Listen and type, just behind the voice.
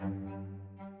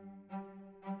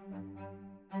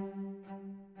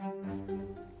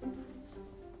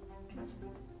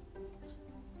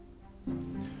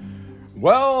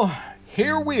Well,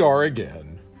 here we are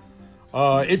again.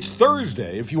 It's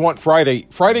Thursday, if you want Friday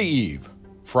Eve,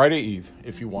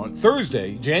 if you want.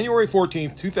 Thursday, January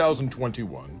 14th,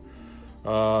 2021.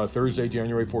 Thursday,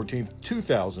 January 14th,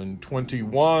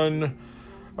 2021.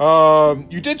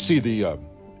 You did see the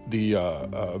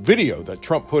video that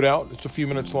Trump put out. It's a few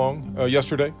minutes long,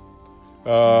 yesterday.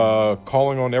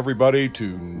 Calling on everybody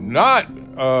to not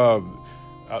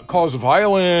cause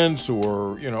violence,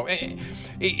 or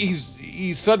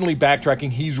he's suddenly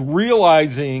backtracking. He's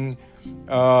realizing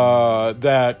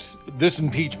that this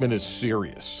impeachment is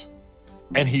serious,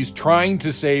 and he's trying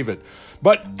to save it.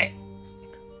 But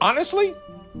honestly,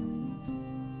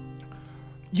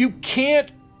 you can't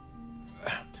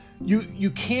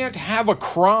have a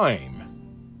crime.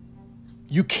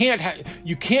 You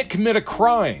can't commit a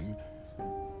crime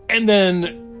and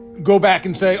then go back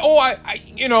and say,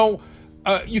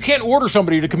 you can't order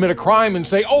somebody to commit a crime and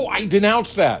say, I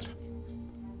denounce that.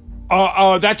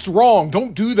 That's wrong.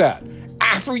 Don't do that.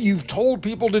 After you've told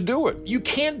people to do it. You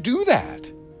can't do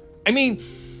that. I mean,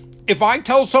 if I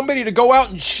tell somebody to go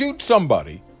out and shoot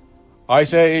somebody, I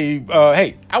say,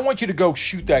 hey, I want you to go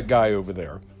shoot that guy over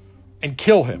there and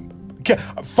kill him.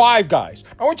 5 guys.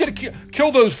 I want you to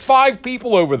kill those 5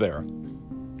 people over there.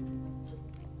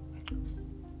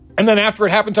 And then after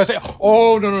it happens, I say,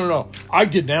 no. I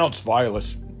denounce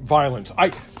violence.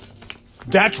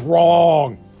 That's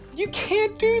wrong. You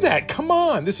can't do that. Come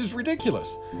on. This is ridiculous.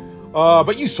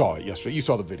 But you saw it yesterday. You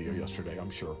saw the video yesterday, I'm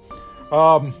sure.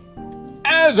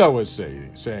 As I was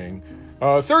saying,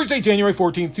 Thursday, January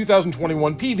 14th,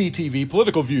 2021, PVTV,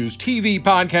 Political Views TV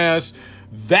podcast.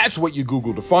 That's what you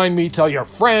Google to find me. Tell your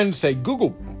friends, say,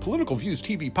 Google Political Views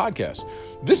TV podcast.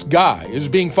 This guy is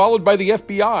being followed by the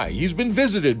FBI. He's been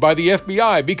visited by the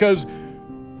FBI because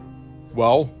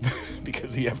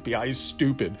because the FBI is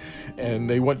stupid and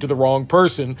they went to the wrong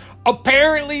person.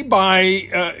 Apparently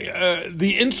by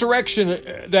the insurrection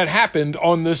that happened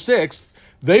on the 6th,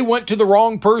 they went to the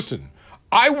wrong person.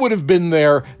 I would have been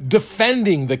there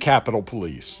defending the Capitol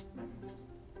Police.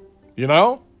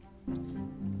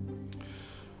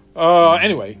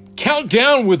 Anyway, count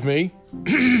down with me.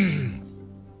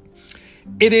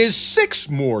 It is 6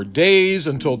 more days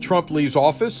until Trump leaves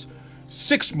office.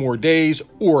 6 more days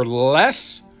or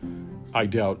less. I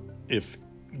doubt if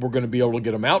we're going to be able to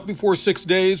get him out before 6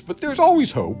 days, but there's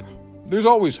always hope. There's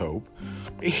always hope.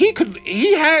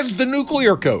 He has the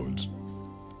nuclear codes.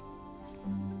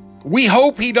 We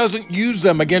hope he doesn't use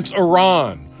them against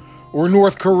Iran or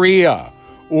North Korea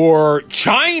or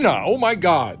China. Oh my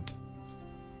God.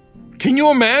 Can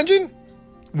you imagine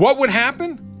what would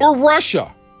happen? Or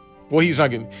Russia. Well, he's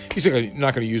not going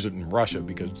to use it in Russia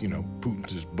because,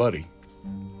 Putin's his buddy.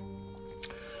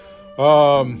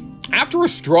 After a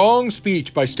strong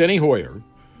speech by Steny Hoyer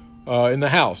in the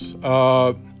House,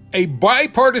 a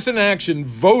bipartisan action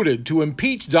voted to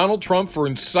impeach Donald Trump for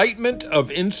incitement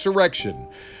of insurrection.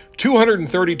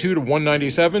 232 to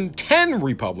 197, 10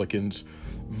 Republicans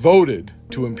voted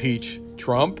to impeach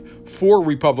Trump. 4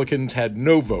 Republicans had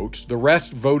no votes. The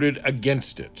rest voted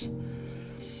against it.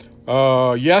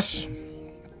 Yes,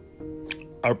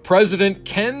 a president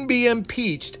can be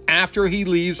impeached after he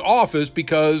leaves office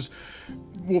because,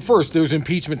 first, there's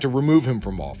impeachment to remove him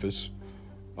from office.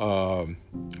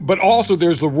 But also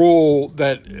there's the rule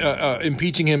that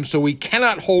impeaching him so he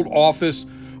cannot hold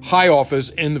high office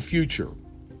in the future.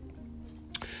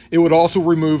 It would also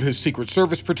remove his Secret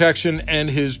Service protection and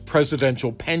his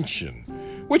presidential pension,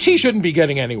 which he shouldn't be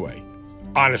getting anyway,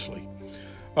 honestly.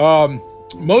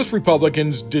 Most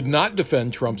Republicans did not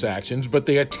defend Trump's actions, but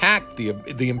they attacked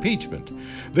the impeachment.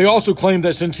 They also claimed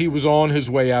that since he was on his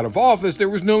way out of office, there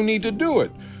was no need to do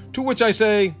it. To which I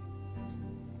say,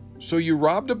 so you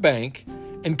robbed a bank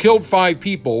and killed 5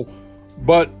 people,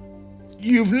 but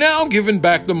you've now given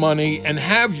back the money and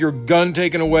have your gun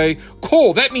taken away.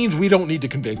 Cool, that means we don't need to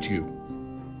convict you.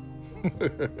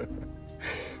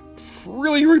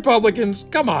 Really, Republicans?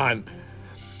 Come on.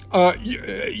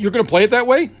 You're going to play it that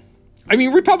way? I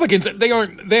mean, Republicans, they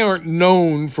aren't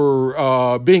known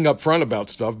for being upfront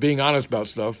about stuff, being honest about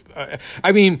stuff.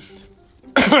 I mean,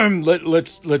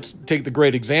 let's take the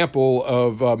great example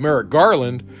of Merrick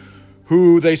Garland,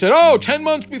 who they said, 10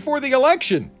 months before the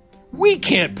election, we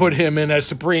can't put him in a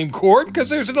Supreme Court because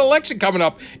there's an election coming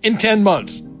up in 10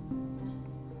 months.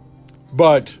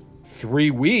 But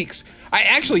 3 weeks,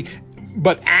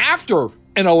 but after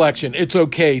an election, it's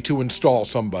okay to install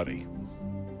somebody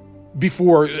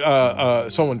before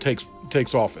someone takes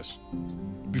office,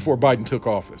 before Biden took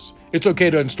office. It's okay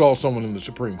to install someone in the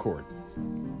Supreme Court.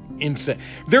 Insane.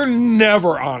 They're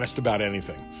never honest about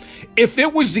anything. If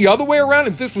it was the other way around,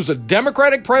 if this was a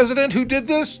Democratic president who did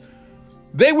this,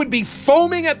 They would be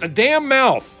foaming at the damn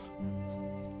mouth.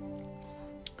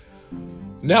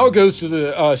 Now it goes to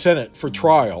the Senate for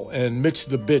trial, and Mitch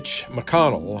the Bitch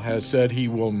McConnell has said he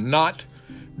will not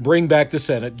bring back the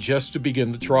Senate just to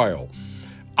begin the trial.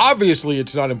 Obviously,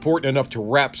 it's not important enough to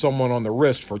rap someone on the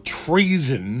wrist for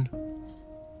treason.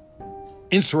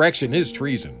 Insurrection is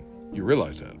treason. You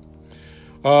realize that.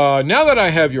 Now that I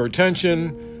have your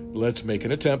attention, let's make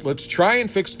an attempt. Let's try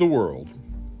and fix the world.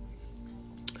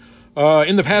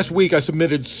 In the past week, I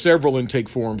submitted several intake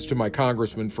forms to my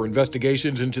congressman for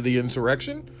investigations into the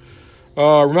insurrection.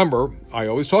 Remember, I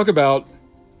always talk about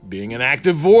being an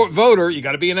active voter. You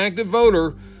got to be an active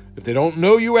voter. If they don't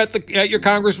know you at your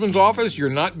congressman's office, you're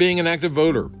not being an active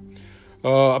voter.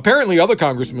 Apparently, other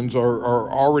congressmen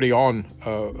are already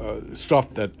on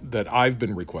stuff that I've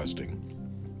been requesting.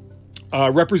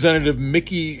 Representative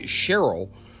Mickey Sherrill,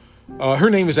 her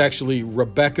name is actually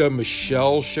Rebecca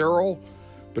Michelle Sherrill,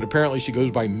 but apparently she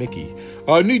goes by Mickey.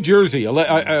 New Jersey,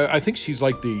 I think she's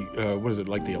like the,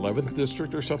 like the 11th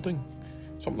district or something?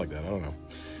 Something like that, I don't know.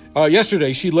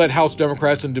 Yesterday, she led House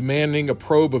Democrats in demanding a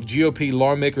probe of GOP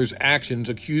lawmakers' actions,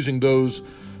 accusing those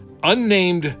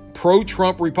unnamed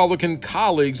pro-Trump Republican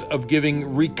colleagues of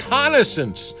giving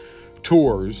reconnaissance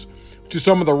tours to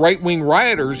some of the right-wing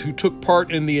rioters who took part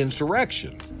in the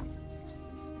insurrection.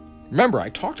 Remember, I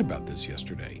talked about this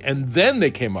yesterday, and then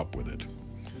they came up with it.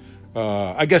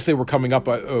 I guess they were coming up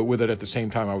with it at the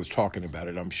same time I was talking about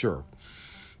it, I'm sure.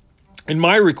 In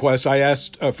my request, I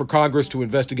asked for Congress to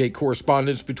investigate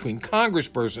correspondence between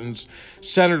congresspersons,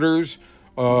 senators,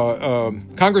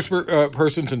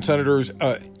 congresspersons and senators,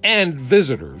 and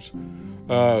visitors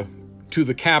to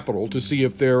the Capitol to see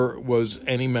if there was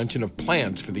any mention of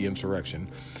plans for the insurrection.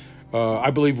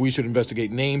 I believe we should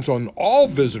investigate names on all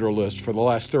visitor lists for the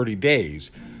last 30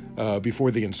 days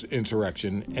before the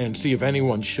insurrection and see if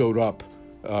anyone showed up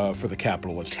for the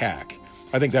Capitol attack.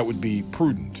 I think that would be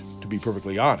prudent, to be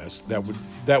perfectly honest. That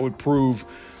would prove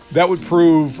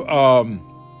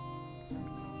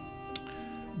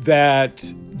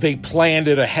that they planned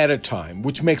it ahead of time,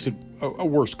 which makes it a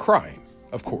worse crime,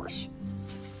 of course.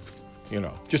 You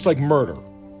know, just like murder.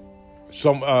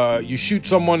 You shoot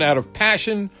someone out of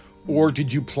passion, or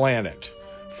did you plan it?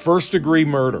 First degree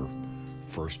murder.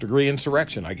 First degree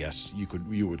insurrection, I guess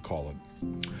you would call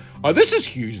it. This is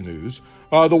huge news.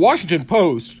 The Washington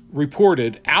Post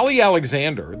reported Ali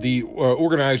Alexander, the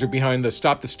organizer behind the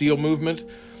Stop the Steal movement,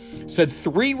 said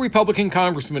 3 Republican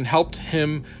congressmen helped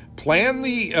him plan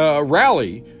the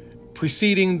rally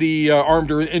preceding the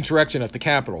armed insurrection at the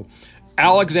Capitol.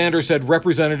 Alexander said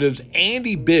Representatives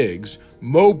Andy Biggs,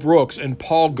 Mo Brooks, and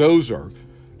Paul Gosar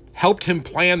helped him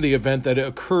plan the event that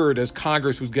occurred as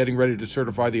Congress was getting ready to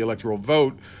certify the electoral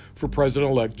vote for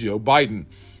President-elect Joe Biden.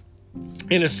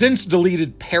 In a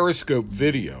since-deleted Periscope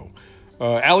video,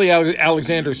 Ali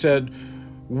Alexander said,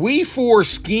 "We 4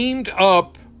 schemed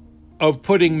up of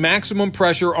putting maximum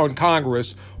pressure on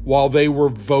Congress while they were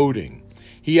voting."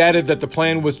 He added that the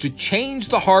plan was to change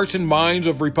the hearts and minds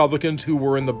of Republicans who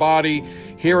were in the body,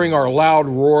 hearing our loud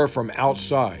roar from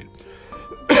outside.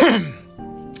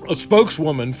 A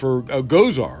spokeswoman for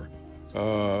Gosar,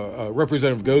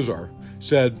 Representative Gosar,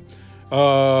 said,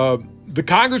 the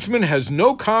congressman has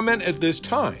no comment at this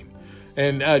time.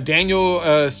 And Daniel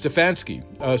Stefanski,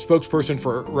 spokesperson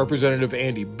for Representative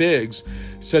Andy Biggs,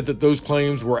 said that those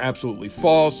claims were absolutely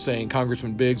false, saying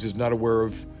Congressman Biggs is not aware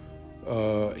of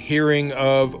hearing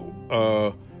of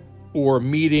or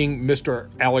meeting Mr.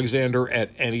 Alexander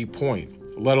at any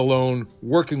point, let alone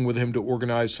working with him to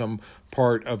organize some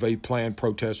part of a planned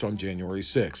protest on January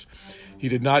 6th. He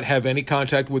did not have any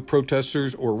contact with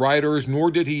protesters or rioters,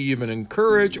 nor did he even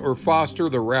encourage or foster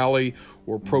the rally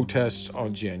or protests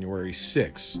on January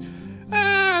 6th.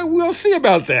 We'll see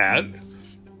about that.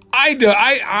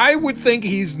 I would think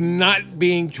he's not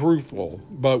being truthful,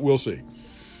 but we'll see.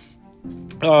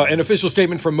 An official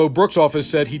statement from Mo Brooks' office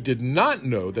said he did not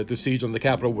know that the siege on the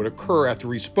Capitol would occur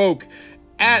after he spoke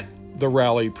at the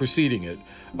rally preceding it.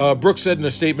 Brooks said in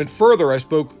a statement, further, I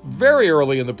spoke very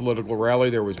early in the political rally.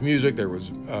 There was music, there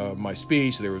was my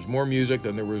speech, there was more music,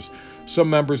 then there was some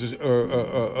members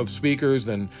of speakers.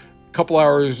 Then a couple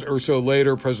hours or so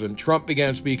later, President Trump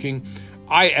began speaking.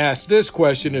 I asked this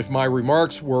question: if my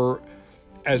remarks were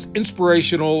as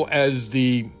inspirational as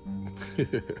the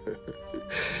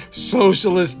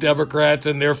socialist Democrats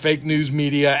and their fake news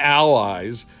media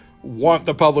allies want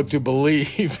the public to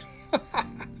believe,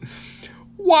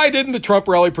 why didn't the Trump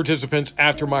rally participants,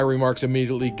 after my remarks,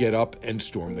 immediately get up and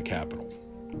storm the Capitol?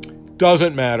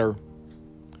 Doesn't matter.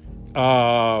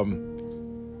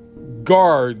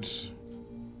 Guards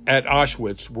at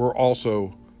Auschwitz were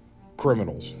also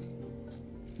criminals.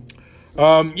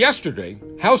 Yesterday,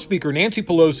 House Speaker Nancy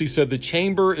Pelosi said the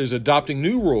chamber is adopting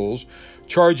new rules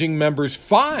charging members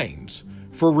fines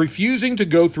for refusing to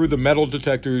go through the metal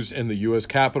detectors in the U.S.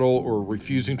 Capitol or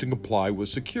refusing to comply with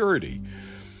security.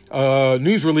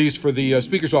 News release for the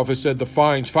Speaker's office said the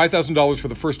fines, $5,000 for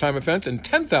the first-time offense and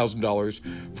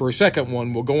 $10,000 for a second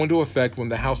one, will go into effect when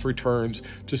the House returns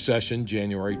to session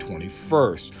January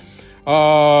 21st.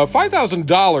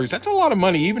 $5,000, that's a lot of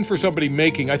money, even for somebody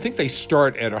making, I think they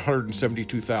start at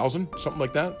 $172,000, something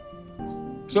like that.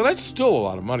 So that's still a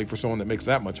lot of money for someone that makes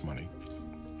that much money.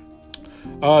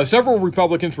 Several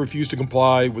Republicans refused to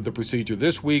comply with the procedure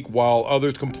this week, while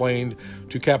others complained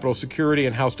to Capitol Security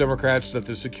and House Democrats that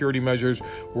the security measures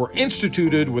were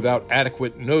instituted without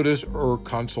adequate notice or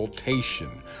consultation.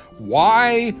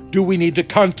 Why do we need to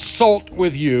consult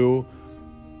with you?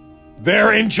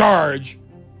 They're in charge.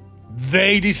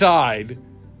 They decide.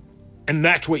 And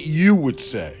that's what you would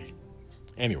say.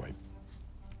 Anyway.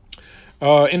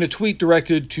 In a tweet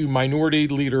directed to Minority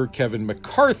Leader Kevin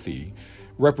McCarthy,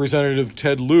 Representative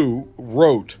Ted Lieu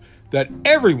wrote that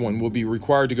everyone will be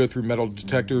required to go through metal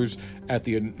detectors at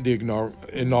the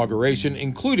inauguration,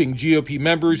 including GOP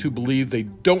members who believe they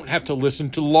don't have to listen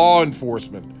to law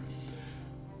enforcement.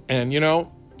 And,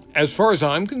 as far as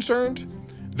I'm concerned,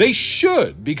 they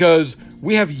should, because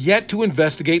we have yet to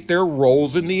investigate their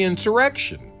roles in the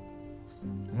insurrection.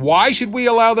 Why should we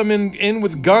allow them in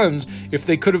with guns if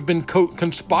they could have been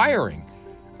conspiring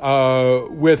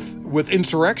with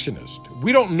insurrectionists?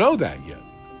 We don't know that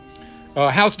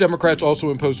yet. House Democrats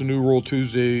also imposed a new rule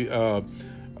Tuesday,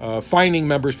 fining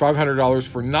members $500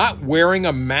 for not wearing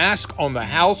a mask on the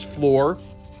House floor.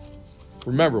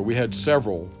 Remember, we had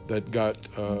several that got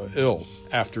ill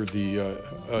after the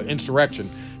insurrection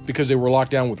because they were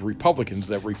locked down with Republicans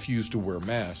that refused to wear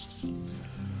masks.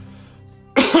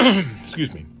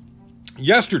 Excuse me.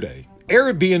 Yesterday,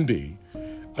 Airbnb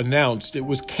announced it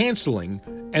was canceling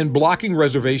and blocking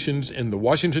reservations in the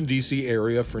Washington, D.C.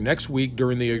 area for next week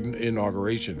during the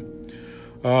inauguration.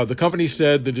 The company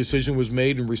said the decision was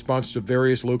made in response to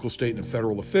various local, state, and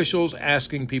federal officials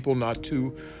asking people not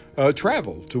to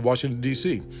travel to Washington,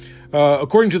 D.C.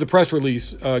 According to the press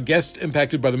release, guests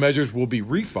impacted by the measures will be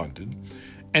refunded,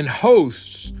 and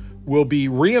hosts will be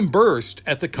reimbursed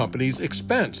at the company's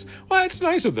expense. Well, it's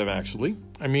nice of them, actually.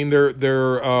 I mean,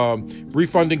 they're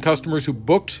refunding customers who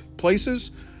booked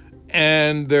places,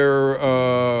 and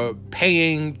they're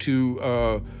paying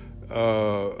to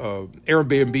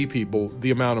Airbnb people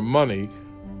the amount of money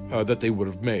that they would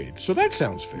have made. So that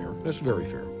sounds fair. That's very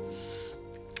fair.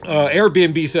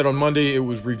 Airbnb said on Monday it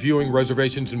was reviewing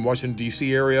reservations in Washington,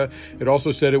 D.C. area. It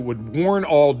also said it would warn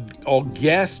all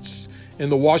guests in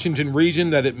the Washington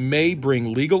region that it may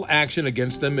bring legal action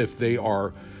against them if they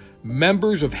are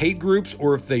members of hate groups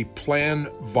or if they plan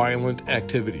violent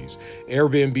activities.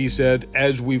 Airbnb said,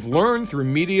 as we've learned through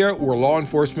media or law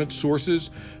enforcement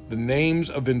sources, the names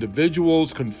of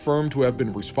individuals confirmed to have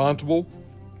been responsible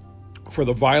for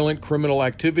the violent criminal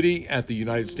activity at the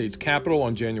United States Capitol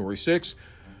on January 6th.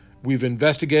 We've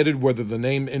investigated whether the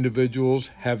named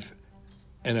individuals have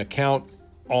an account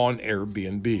on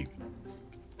Airbnb.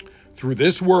 Through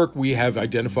this work, we have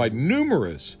identified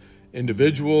numerous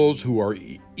individuals who are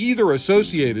either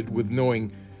associated with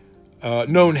known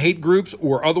hate groups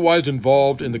or otherwise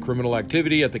involved in the criminal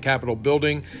activity at the Capitol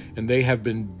building, and they have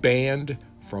been banned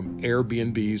from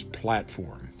Airbnb's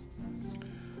platform.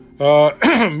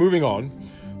 Moving on.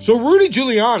 So Rudy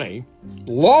Giuliani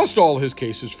lost all his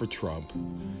cases for Trump,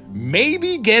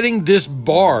 maybe getting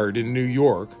disbarred in New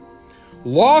York,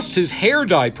 lost his hair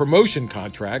dye promotion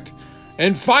contract,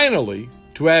 and finally,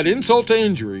 to add insult to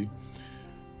injury,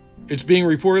 it's being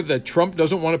reported that Trump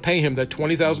doesn't want to pay him that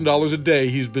 $20,000 a day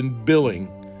he's been billing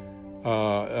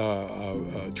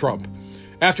Trump.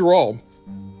 After all,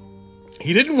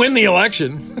 he didn't win the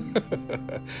election.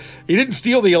 He didn't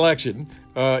steal the election.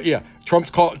 Trump's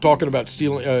talking about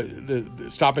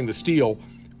stopping the steal.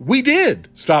 We did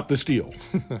stop the steal.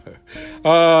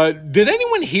 Did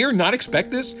anyone here not expect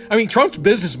this? I mean, Trump's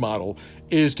business model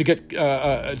is to get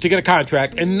a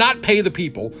contract and not pay the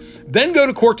people, then go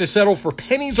to court to settle for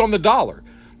pennies on the dollar.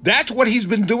 That's what he's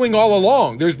been doing all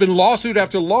along. There's been lawsuit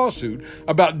after lawsuit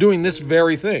about doing this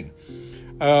very thing.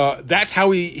 That's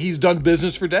how he's done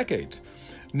business for decades.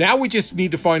 Now we just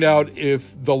need to find out if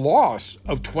the loss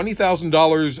of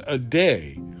 $20,000 a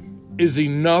day is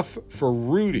enough for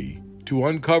Rudy to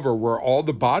uncover where all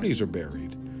the bodies are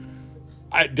buried.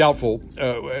 Doubtful,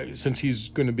 since he's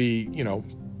going to be,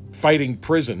 fighting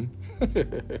prison.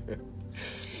 In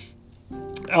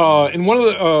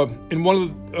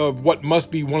one of what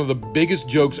must be one of the biggest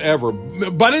jokes ever,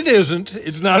 but it isn't.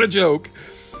 It's not a joke.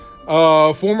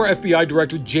 Former FBI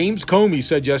Director James Comey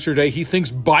said yesterday he thinks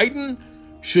Biden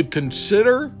should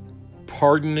consider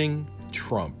pardoning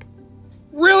Trump.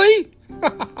 Really?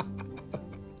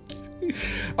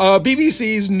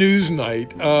 BBC's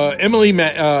Newsnight, Emily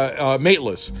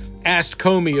Maitlis asked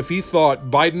Comey if he thought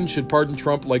Biden should pardon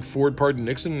Trump like Ford pardoned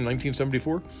Nixon in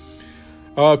 1974.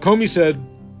 Comey said,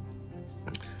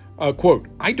 quote,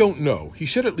 "I don't know. He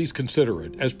should at least consider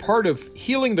it as part of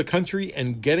healing the country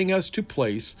and getting us to a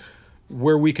place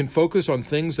where we can focus on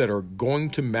things that are going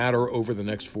to matter over the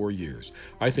next 4 years.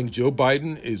 I think Joe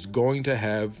Biden is going to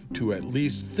have to at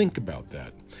least think about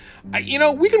that."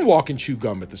 We can walk and chew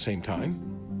gum at the same time.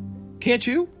 Can't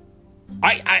you?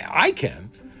 I can.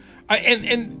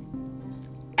 And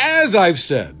as I've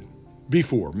said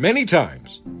before many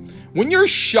times, when you're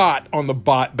shot on the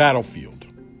battlefield,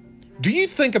 do you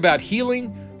think about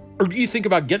healing, or do you think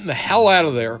about getting the hell out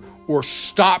of there or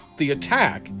stop the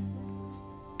attack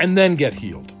and then get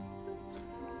healed?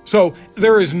 So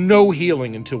there is no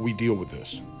healing until we deal with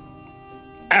this.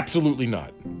 Absolutely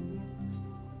not.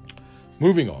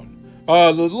 Moving on.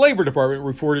 The Labor Department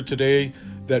reported today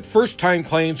that first-time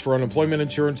claims for unemployment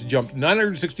insurance jumped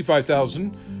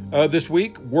 965,000 this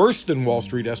week, worse than Wall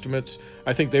Street estimates.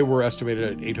 I think they were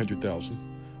estimated at 800,000,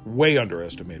 way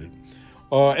underestimated,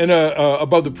 and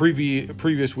above the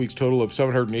previous week's total of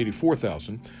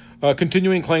 784,000.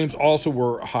 Continuing claims also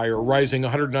were higher, rising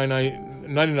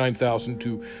 199,000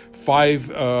 to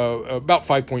about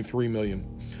 5.3 million.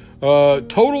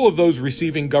 Total of those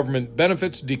receiving government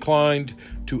benefits declined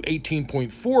to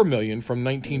 18.4 million from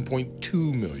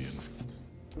 19.2 million.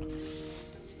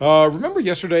 Remember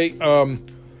yesterday,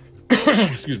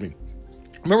 excuse me.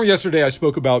 Remember yesterday I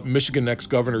spoke about Michigan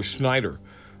ex-Governor Snyder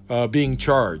being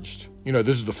charged.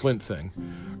 This is the Flint thing.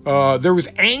 There was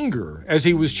anger as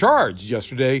he was charged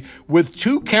yesterday with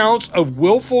 2 counts of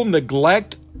willful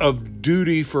neglect of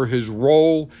duty for his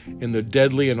role in the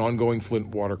deadly and ongoing Flint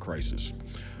water crisis.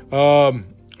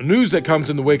 News that comes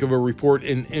in the wake of a report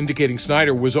indicating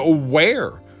Snyder was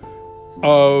aware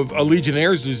of a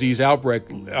Legionnaire's disease outbreak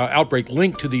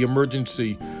linked to the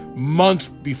emergency months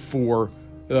before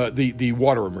the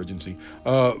water emergency,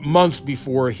 months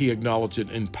before he acknowledged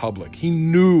it in public. He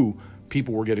knew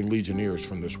people were getting Legionnaires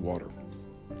from this water.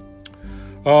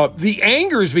 The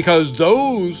anger is because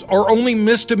those are only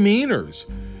misdemeanors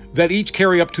that each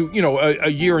carry up to, a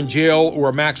year in jail or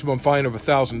a maximum fine of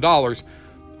 $1,000.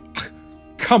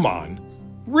 Come on.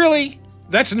 Really?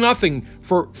 That's nothing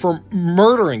for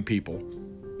murdering people,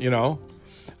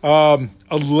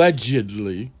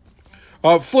 allegedly.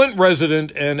 Flint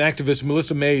resident and activist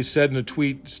Melissa Mays said in a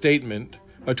tweeted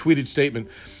statement,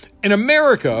 "In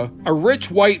America, a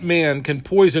rich white man can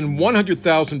poison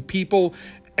 100,000 people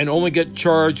and only get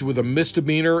charged with a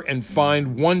misdemeanor and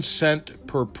fined 1 cent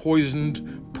per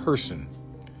poisoned person.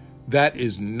 That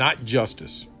is not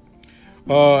justice."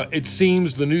 It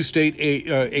seems the new state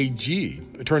AG,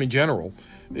 Attorney General,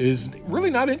 is really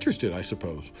not interested, I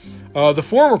suppose. The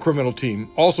former criminal team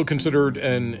also considered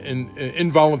an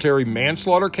involuntary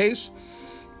manslaughter case,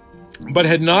 but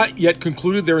had not yet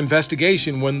concluded their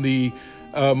investigation when the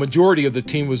majority of the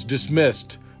team was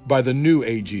dismissed by the new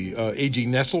AG, AG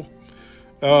Nessel,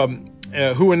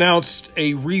 who announced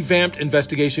a revamped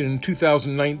investigation in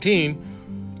 2019,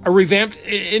 a revamped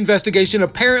investigation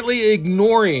apparently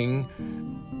ignoring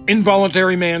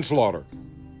involuntary manslaughter.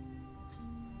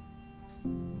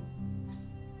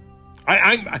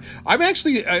 I'm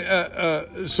actually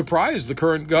surprised the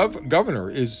current governor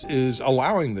is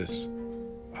allowing this,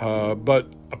 but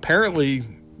apparently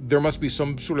there must be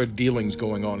some sort of dealings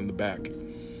going on in the back.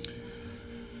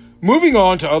 Moving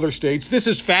on to other states, this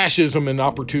is fascism and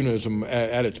opportunism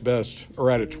at its best,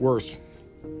 or at its worst.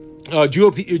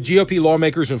 GOP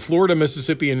lawmakers in Florida,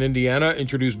 Mississippi, and Indiana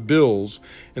introduced bills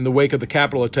in the wake of the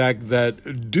Capitol attack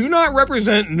that do not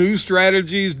represent new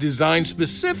strategies designed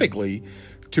specifically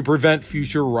to prevent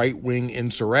future right-wing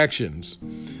insurrections.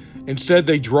 Instead,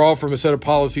 they draw from a set of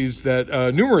policies that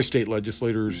numerous state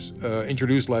legislators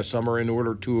introduced last summer in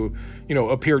order to,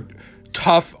 appear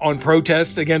tough on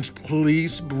protests against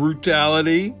police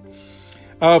brutality.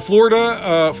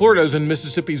 Florida's and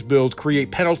Mississippi's bills create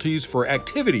penalties for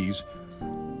activities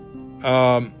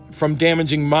from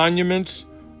damaging monuments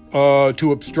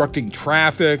to obstructing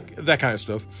traffic, that kind of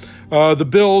stuff. The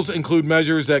bills include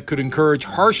measures that could encourage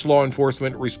harsh law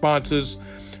enforcement responses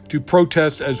to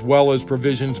protests, as well as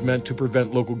provisions meant to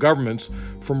prevent local governments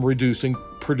from reducing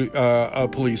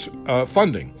police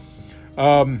funding.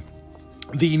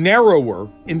 The narrower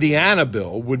Indiana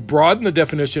bill would broaden the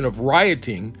definition of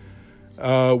rioting,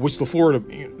 which the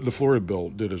Florida bill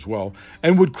did as well,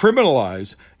 and would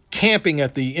criminalize camping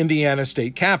at the Indiana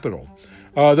state capitol.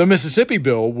 The Mississippi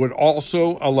bill would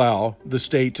also allow the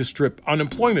state to strip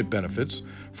unemployment benefits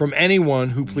from anyone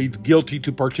who pleads guilty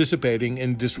to participating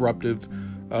in disruptive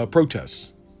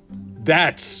protests.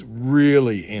 That's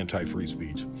really anti-free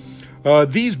speech.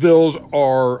 These bills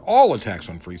are all attacks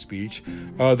on free speech.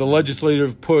 The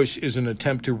legislative push is an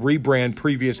attempt to rebrand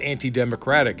previous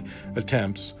anti-democratic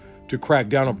attempts to crack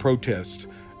down on protests,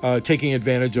 taking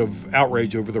advantage of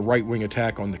outrage over the right-wing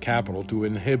attack on the Capitol to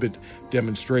inhibit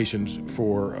demonstrations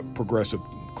for progressive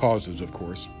causes, of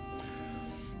course.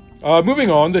 Moving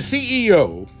on, the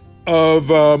CEO of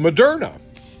Moderna,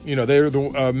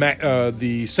 they're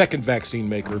the second vaccine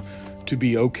maker to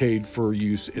be okayed for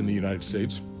use in the United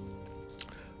States,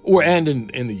 and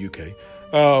in the UK,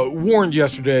 warned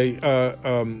yesterday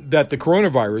that the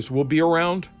coronavirus will be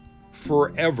around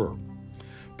forever.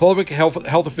 Public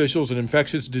health officials and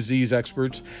infectious disease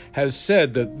experts has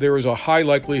said that there is a high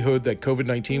likelihood that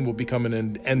COVID-19 will become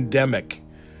an endemic,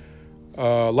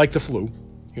 like the flu.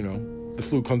 The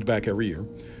flu comes back every year.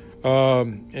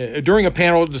 During a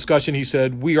panel discussion, he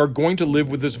said, "We are going to live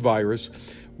with this virus,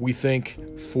 we think,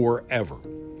 forever."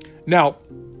 Now,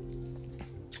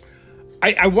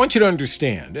 I want you to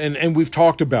understand, and we've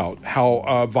talked about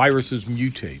how viruses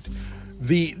mutate.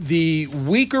 The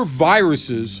weaker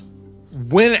viruses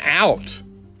win out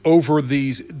over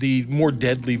the more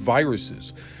deadly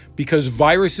viruses because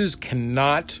viruses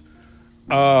cannot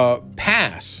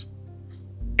pass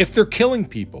if they're killing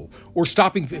people or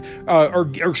stopping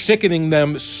or sickening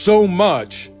them so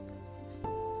much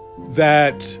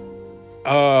that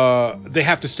they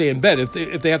have to stay in bed.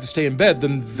 If they have to stay in bed,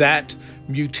 then that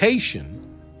mutation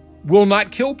will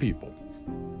not kill people.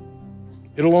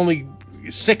 It'll only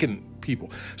sicken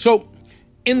people. So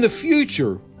in the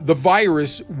future, the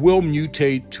virus will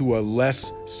mutate to a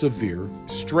less severe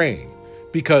strain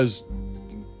because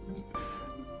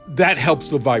that helps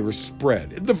the virus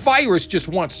spread. The virus just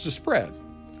wants to spread.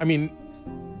 I mean,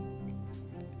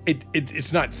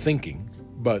 it's not thinking,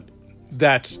 but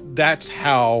that's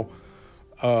how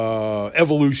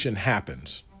evolution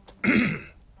happens.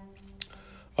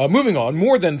 Moving on,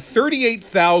 more than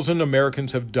 38,000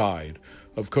 Americans have died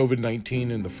of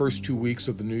COVID-19 in the first 2 weeks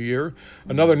of the new year.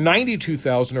 Another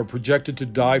 92,000 are projected to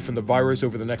die from the virus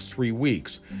over the next 3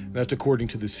 weeks. And that's according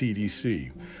to the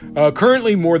CDC.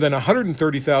 Currently, more than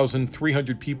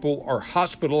 130,300 people are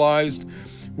hospitalized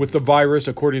with the virus,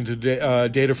 according to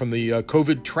data from the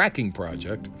COVID Tracking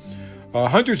Project.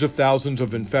 Hundreds of thousands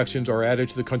of infections are added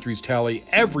to the country's tally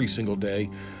every single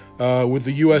day, with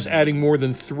the U.S. adding more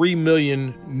than 3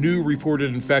 million new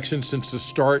reported infections since the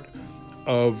start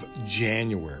of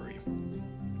January.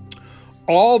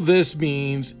 All this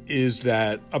means is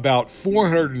that about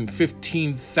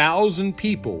 415,000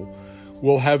 people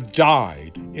will have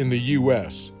died in the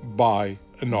U.S. by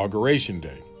Inauguration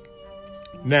Day.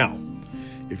 Now,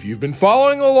 if you've been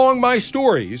following along my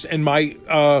stories and my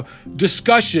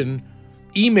discussion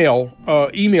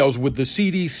emails with the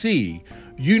CDC,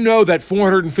 you know that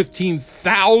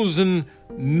 415,000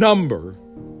 number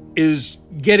is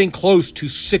getting close to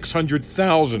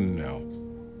 600,000 now.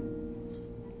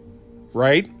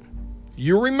 Right?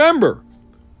 You remember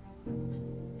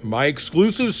my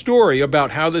exclusive story about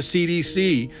how the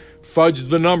CDC fudged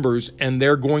the numbers, and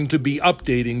they're going to be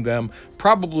updating them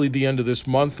probably the end of this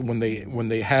month when they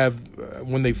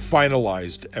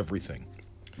finalized everything.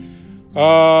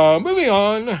 Moving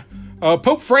on.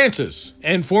 Pope Francis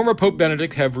and former Pope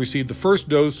Benedict have received the first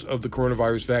dose of the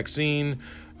coronavirus vaccine.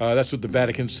 That's what the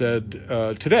Vatican said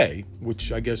today,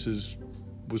 which I guess was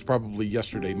probably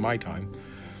yesterday, my time.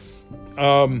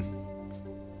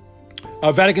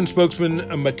 Vatican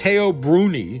spokesman Matteo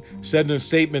Bruni said in a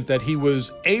statement that he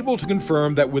was able to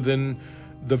confirm that within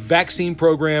the vaccine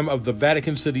program of the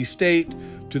Vatican City State,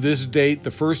 to this date,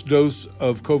 the first dose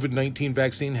of COVID-19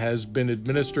 vaccine has been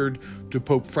administered to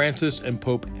Pope Francis and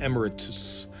Pope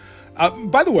Emeritus.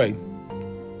 By the way,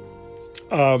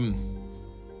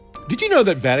 did you know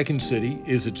that Vatican City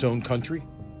is its own country?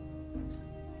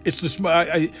 It's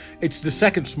the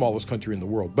second smallest country in the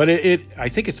world, but I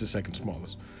think it's the second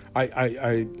smallest.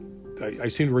 I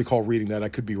seem to recall reading that. I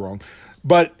could be wrong,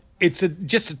 but it's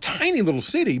just a tiny little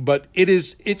city, but it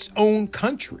is its own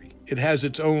country. It has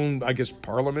its own, I guess,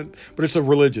 parliament, but it's a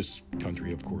religious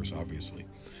country, of course, obviously.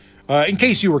 In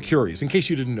case you were curious, in case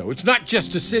you didn't know, it's not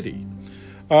just a city.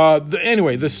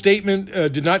 Anyway, the statement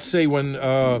did not say when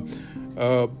the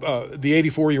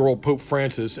 84-year-old Pope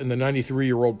Francis and the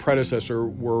 93-year-old predecessor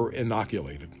were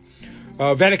inoculated.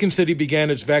 Vatican City began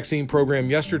its vaccine program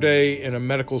yesterday in a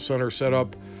medical center set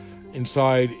up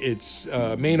inside its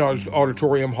main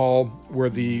auditorium hall, where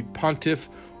the pontiff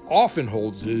often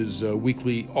holds his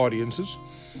weekly audiences.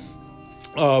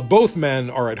 Both men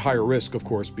are at higher risk, of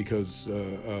course, because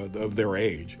of their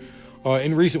age.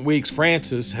 In recent weeks,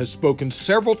 Francis has spoken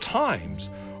several times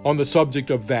on the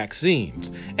subject of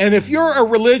vaccines. And if you're a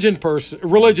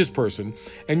religious person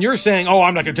and you're saying, oh,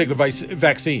 I'm not going to take the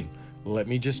vaccine, let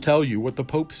me just tell you what the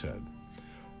Pope said.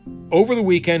 Over the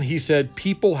weekend, he said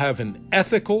people have an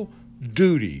ethical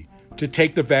duty to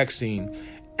take the vaccine,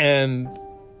 and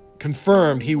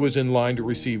confirmed he was in line to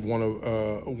receive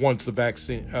once the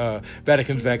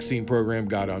Vatican's vaccine program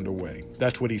got underway.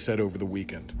 That's what he said over the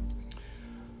weekend.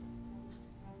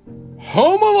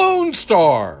 Home Alone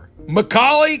star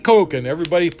Macaulay Culkin.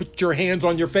 Everybody put your hands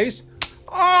on your face.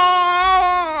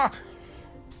 Ah!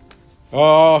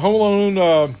 Home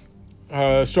Alone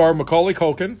star Macaulay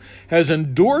Culkin has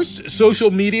endorsed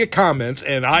social media comments,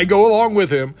 and I go along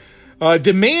with him,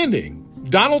 demanding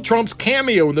Donald Trump's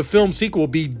cameo in the film sequel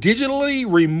be digitally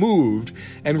removed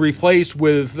and replaced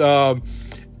with one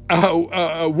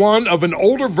of an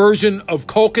older version of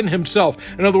Culkin himself.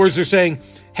 In other words, they're saying,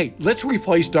 hey, let's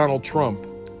replace Donald Trump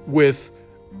with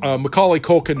Macaulay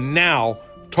Culkin now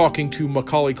talking to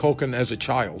Macaulay Culkin as a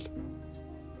child.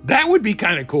 That would be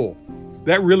kind of cool.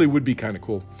 That really would be kind of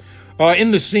cool.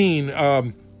 In the scene,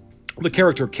 the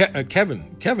character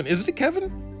Kevin, isn't it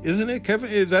Kevin? Isn't it Kevin?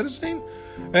 Is that his name?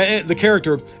 The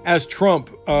character as Trump,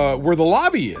 where the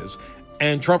lobby is,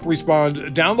 and Trump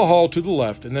responds down the hall to the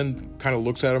left, and then kind of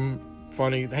looks at him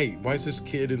funny. Hey, why is this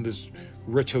kid in this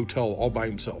rich hotel all by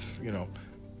himself? You know,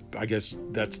 I guess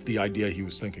that's the idea he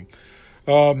was thinking.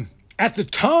 At the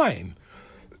time,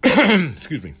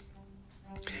 excuse me.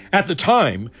 At the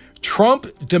time, Trump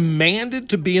demanded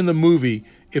to be in the movie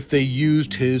if they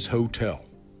used his hotel.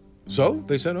 So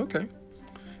they said, okay.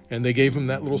 And they gave him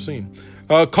that little scene.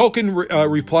 Culkin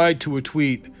replied to a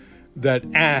tweet that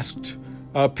asked,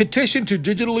 petition to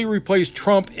digitally replace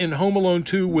Trump in Home Alone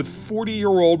 2 with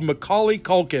 40-year-old Macaulay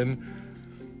Culkin.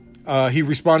 He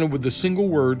responded with the single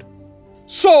word,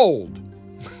 sold.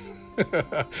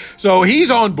 So he's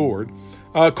on board.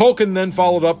 Culkin then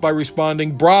followed up by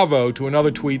responding, bravo, to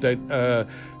another tweet that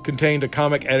contained a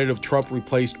comic edit of Trump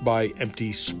replaced by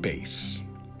empty space.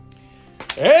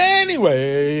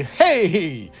 Anyway,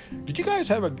 hey, did you guys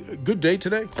have a good day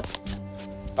today?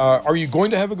 Are you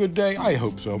going to have a good day? I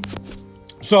hope so.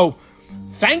 So,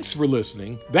 thanks for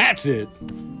listening. That's it.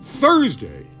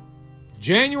 Thursday,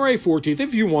 January 14th,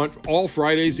 if you want, all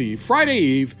Friday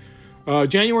Eve,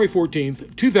 January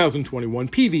 14th, 2021,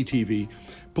 PVTV,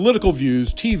 Political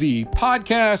Views TV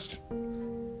podcast.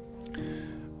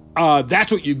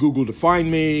 That's what you Google to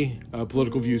find me,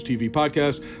 Political Views TV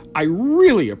podcast. I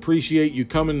really appreciate you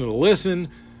coming to listen.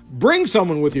 Bring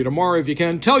someone with you tomorrow if you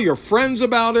can. Tell your friends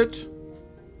about it.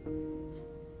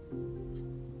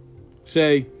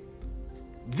 Say,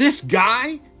 this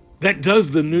guy that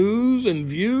does the news and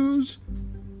views,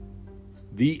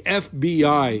 the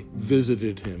FBI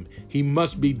visited him. He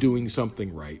must be doing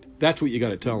something right. That's what you got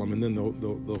to tell them, and then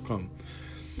they'll come.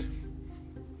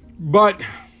 But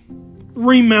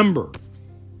remember,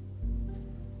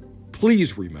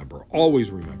 please remember, always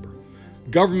remember,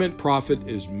 government profit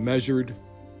is measured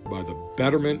by the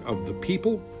betterment of the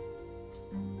people,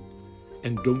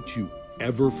 and don't you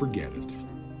ever forget it.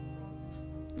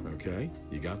 Okay,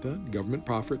 you got that? Government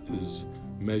profit is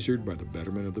measured by the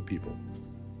betterment of the people.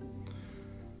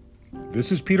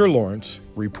 This is Peter Lawrence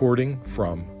reporting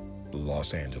from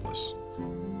Los Angeles.